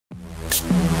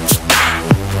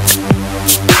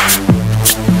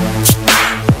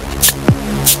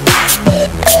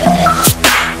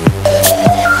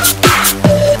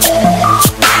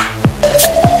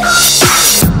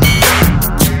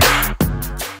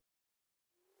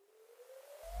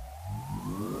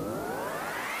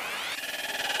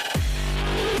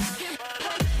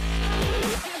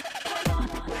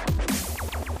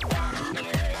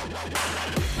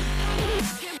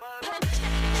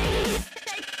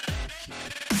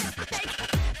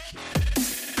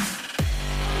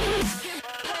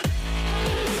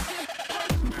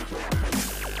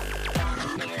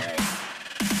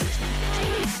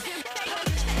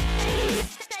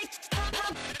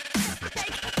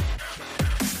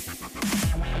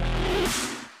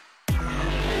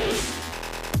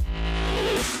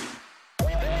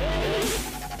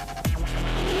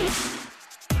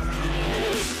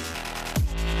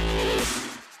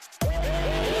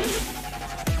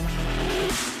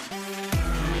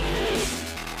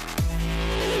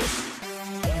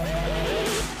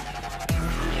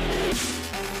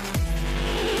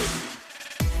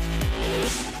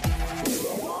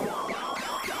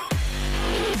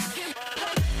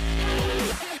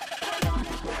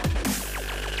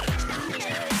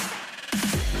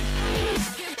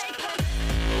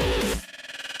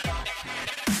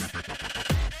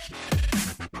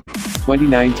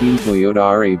2019 Toyota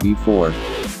RAV4.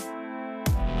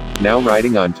 Now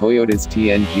riding on Toyota's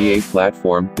TNGA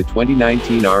platform, the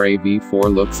 2019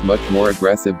 RAV4 looks much more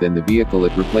aggressive than the vehicle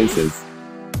it replaces.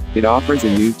 It offers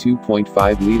a new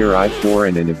 2.5-liter i4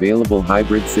 and an available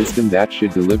hybrid system that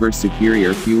should deliver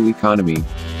superior fuel economy.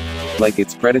 Like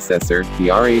its predecessor, the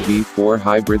RAV4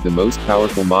 Hybrid, the most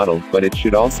powerful model, but it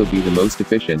should also be the most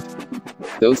efficient.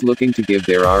 Those looking to give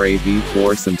their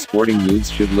RAV4 some sporting moves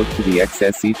should look to the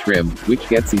XSE trim, which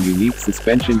gets a unique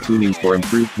suspension tuning for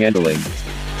improved handling.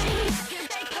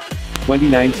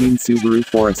 2019 Subaru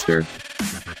Forester.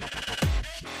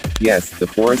 Yes, the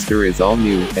Forester is all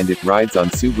new, and it rides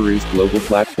on Subaru's global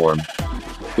platform.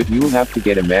 But you'll have to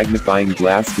get a magnifying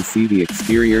glass to see the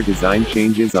exterior design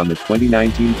changes on the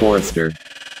 2019 Forester.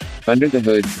 Under the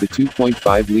hood, the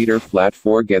 2.5-liter flat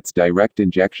 4 gets direct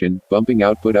injection, bumping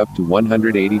output up to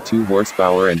 182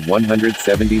 horsepower and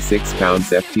 176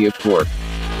 pounds-ft of torque.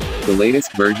 The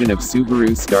latest version of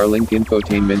Subaru's Starlink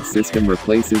infotainment system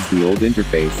replaces the old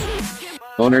interface.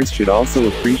 Owners should also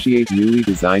appreciate newly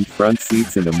designed front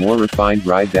seats and a more refined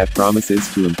ride that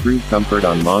promises to improve comfort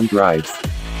on long drives.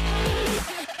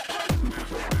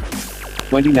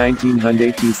 2019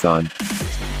 Hyundai Tucson.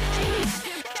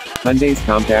 Hyundai's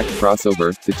compact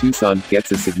crossover, the Tucson,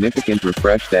 gets a significant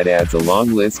refresh that adds a long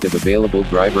list of available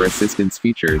driver assistance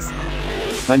features.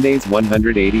 Hyundai's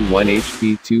 181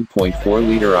 HP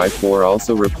 2.4-liter i4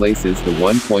 also replaces the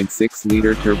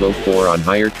 1.6-liter Turbo 4 on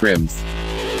higher trims.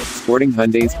 Sporting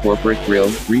Hyundai's corporate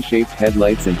grille, reshaped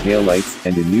headlights and taillights,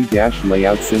 and a new dash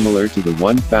layout similar to the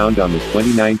one found on the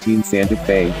 2019 Santa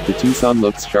Fe, the Tucson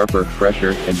looks sharper,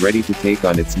 fresher, and ready to take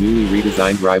on its newly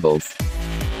redesigned rivals.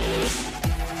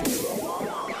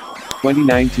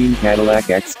 2019 Cadillac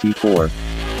XT4.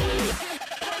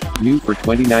 New for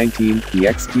 2019, the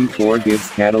XT4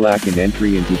 gives Cadillac an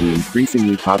entry into the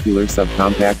increasingly popular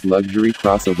subcompact luxury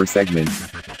crossover segment.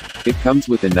 It comes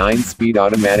with a 9-speed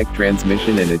automatic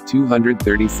transmission and a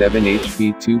 237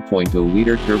 HP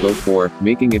 2.0-liter Turbo 4,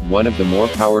 making it one of the more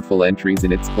powerful entries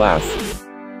in its class.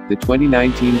 The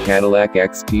 2019 Cadillac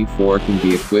XT4 can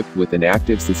be equipped with an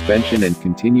active suspension and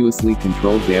continuously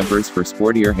controlled dampers for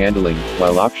sportier handling,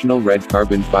 while optional red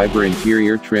carbon fiber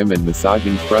interior trim and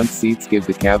massaging front seats give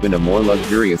the cabin a more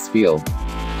luxurious feel.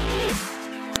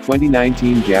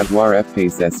 2019 Jaguar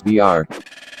F-Pace SVR.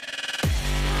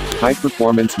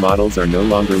 High-performance models are no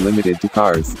longer limited to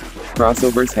cars.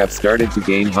 Crossovers have started to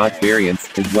gain hot variants,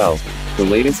 as well. The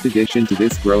latest addition to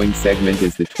this growing segment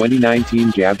is the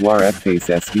 2019 Jaguar F-Pace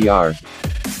SVR.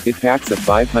 It packs a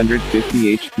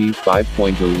 550 HP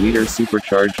 5.0-liter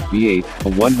supercharged V8, a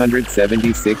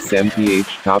 176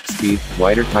 mph top speed,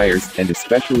 wider tires, and a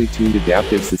specially tuned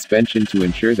adaptive suspension to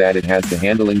ensure that it has the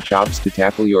handling chops to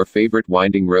tackle your favorite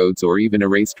winding roads or even a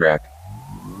racetrack.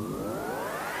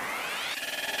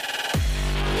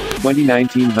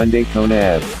 2019 Hyundai Kona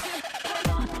EV.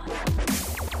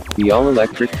 The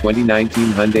all-electric 2019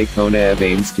 Hyundai Kona EV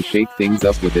aims to shake things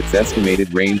up with its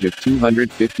estimated range of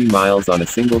 250 miles on a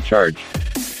single charge.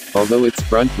 Although it's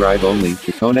front drive only,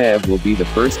 the Kona EV will be the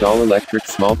first all-electric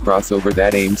small crossover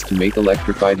that aims to make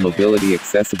electrified mobility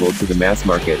accessible to the mass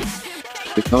market.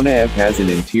 The Kona EV has an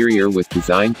interior with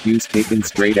design cues taken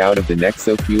straight out of the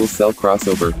Nexo fuel cell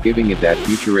crossover, giving it that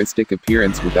futuristic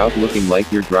appearance without looking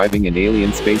like you're driving an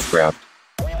alien spacecraft.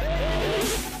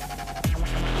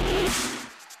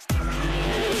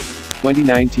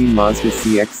 2019 Mazda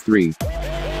CX-3.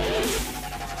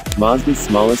 Mazda's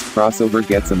smallest crossover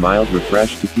gets a mild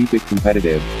refresh to keep it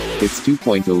competitive. Its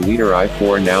 2.0-liter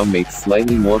i4 now makes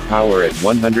slightly more power at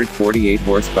 148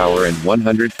 horsepower and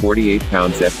 148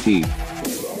 pounds-ft.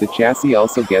 The chassis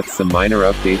also gets some minor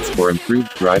updates for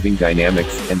improved driving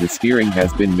dynamics, and the steering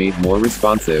has been made more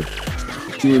responsive.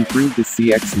 To improve the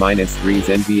CX-3's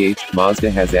NVH, Mazda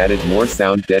has added more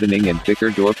sound deadening and thicker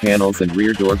door panels and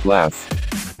rear door glass.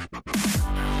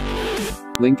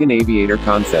 Lincoln Aviator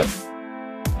Concept.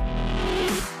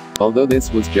 Although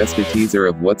this was just a teaser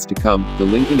of what's to come, the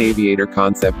Lincoln Aviator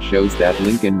concept shows that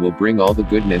Lincoln will bring all the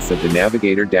goodness of the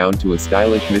Navigator down to a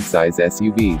stylish midsize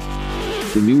SUV.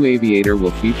 The new Aviator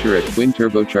will feature a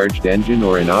twin-turbocharged engine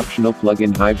or an optional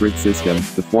plug-in hybrid system,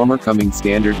 the former coming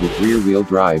standard with rear-wheel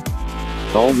drive.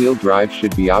 All-wheel drive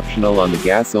should be optional on the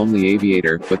gas-only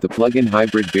Aviator, but the plug-in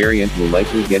hybrid variant will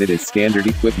likely get it as standard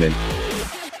equipment.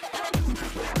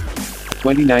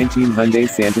 2019 Hyundai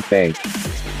Santa Fe.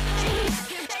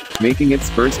 Making its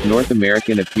first North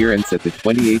American appearance at the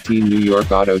 2018 New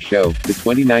York Auto Show, the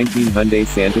 2019 Hyundai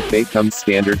Santa Fe comes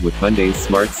standard with Hyundai's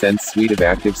Smart Sense suite of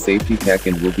active safety tech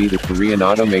and will be the Korean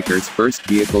automaker's first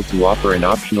vehicle to offer an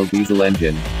optional diesel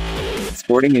engine.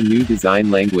 Sporting a new design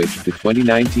language, the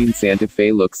 2019 Santa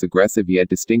Fe looks aggressive yet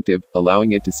distinctive,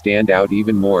 allowing it to stand out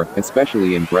even more,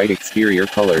 especially in bright exterior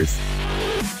colors.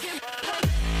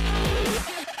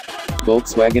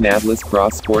 Volkswagen Atlas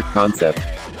Cross Sport Concept.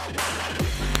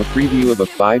 A preview of a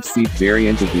 5-seat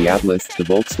variant of the Atlas, the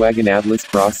Volkswagen Atlas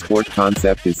Cross Sport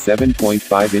Concept is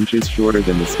 7.5 inches shorter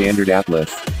than the standard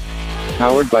Atlas.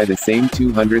 Powered by the same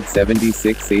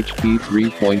 276 HP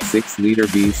 3.6-liter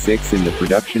V6 in the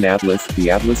production Atlas, the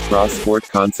Atlas Cross Sport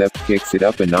Concept kicks it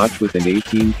up a notch with an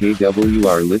 18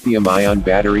 kWh lithium-ion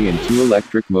battery and 2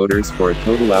 electric motors for a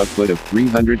total output of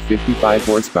 355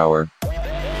 horsepower.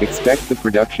 Expect the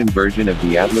production version of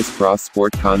the Atlas Cross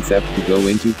Sport Concept to go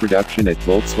into production at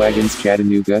Volkswagen's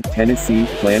Chattanooga, Tennessee,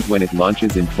 plant when it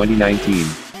launches in 2019.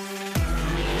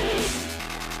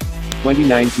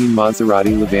 2019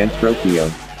 Maserati Levante Trofeo.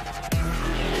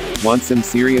 Want some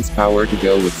serious power to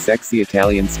go with sexy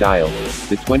Italian style?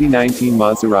 The 2019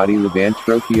 Maserati Levante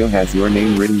Trofeo has your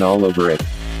name written all over it.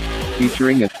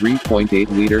 Featuring a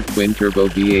 3.8-liter twin-turbo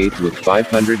V8 with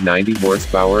 590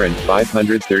 horsepower and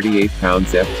 538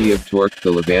 pounds-ft of torque, the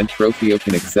Levante Trofeo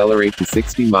can accelerate to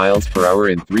 60 miles per hour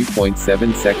in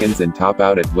 3.7 seconds and top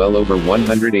out at well over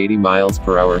 180 miles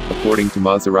per hour, according to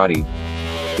Maserati.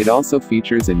 It also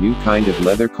features a new kind of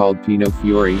leather called Pinot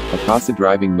Fiori, a Casa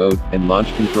driving mode, and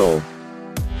launch control.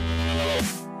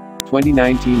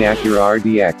 2019 Acura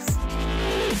RDX.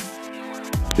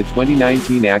 The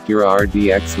 2019 Acura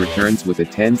RDX returns with a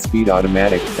 10-speed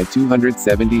automatic, a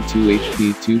 272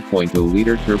 HP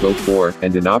 2.0-liter Turbo 4,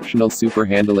 and an optional super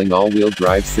handling all-wheel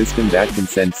drive system that can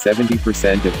send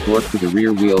 70% of torque to the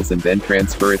rear wheels and then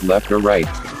transfer it left or right.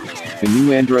 A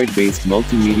new Android-based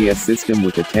multimedia system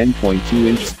with a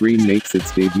 10.2-inch screen makes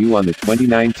its debut on the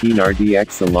 2019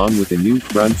 RDX along with a new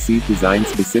front seat design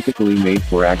specifically made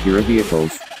for Acura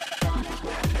vehicles.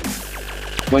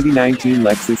 2019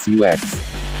 Lexus UX.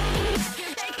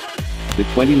 The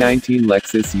 2019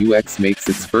 Lexus UX makes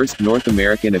its first North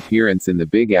American appearance in the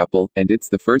Big Apple, and it's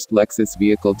the first Lexus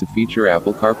vehicle to feature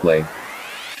Apple CarPlay.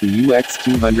 The UX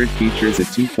 200 features a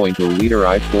 2.0-liter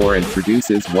i4 and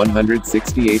produces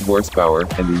 168 horsepower,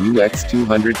 and the UX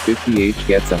 250h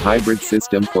gets a hybrid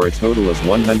system for a total of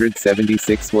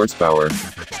 176 horsepower.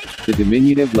 The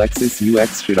diminutive Lexus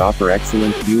UX should offer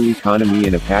excellent fuel economy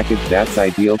in a package that's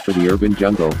ideal for the urban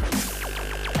jungle.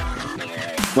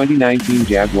 2019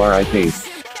 Jaguar I-Pace.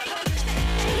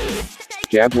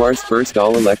 Jaguar's first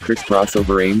all-electric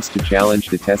crossover aims to challenge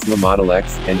the Tesla Model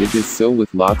X, and it is so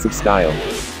with lots of style.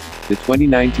 The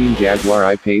 2019 Jaguar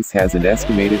I-Pace has an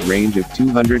estimated range of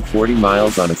 240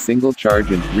 miles on a single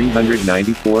charge and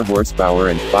 394 horsepower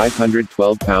and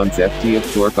 512 pounds-ft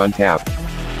of torque on tap.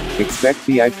 Expect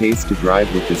the I-Pace to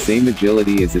drive with the same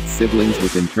agility as its siblings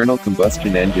with internal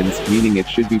combustion engines, meaning it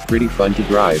should be pretty fun to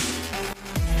drive.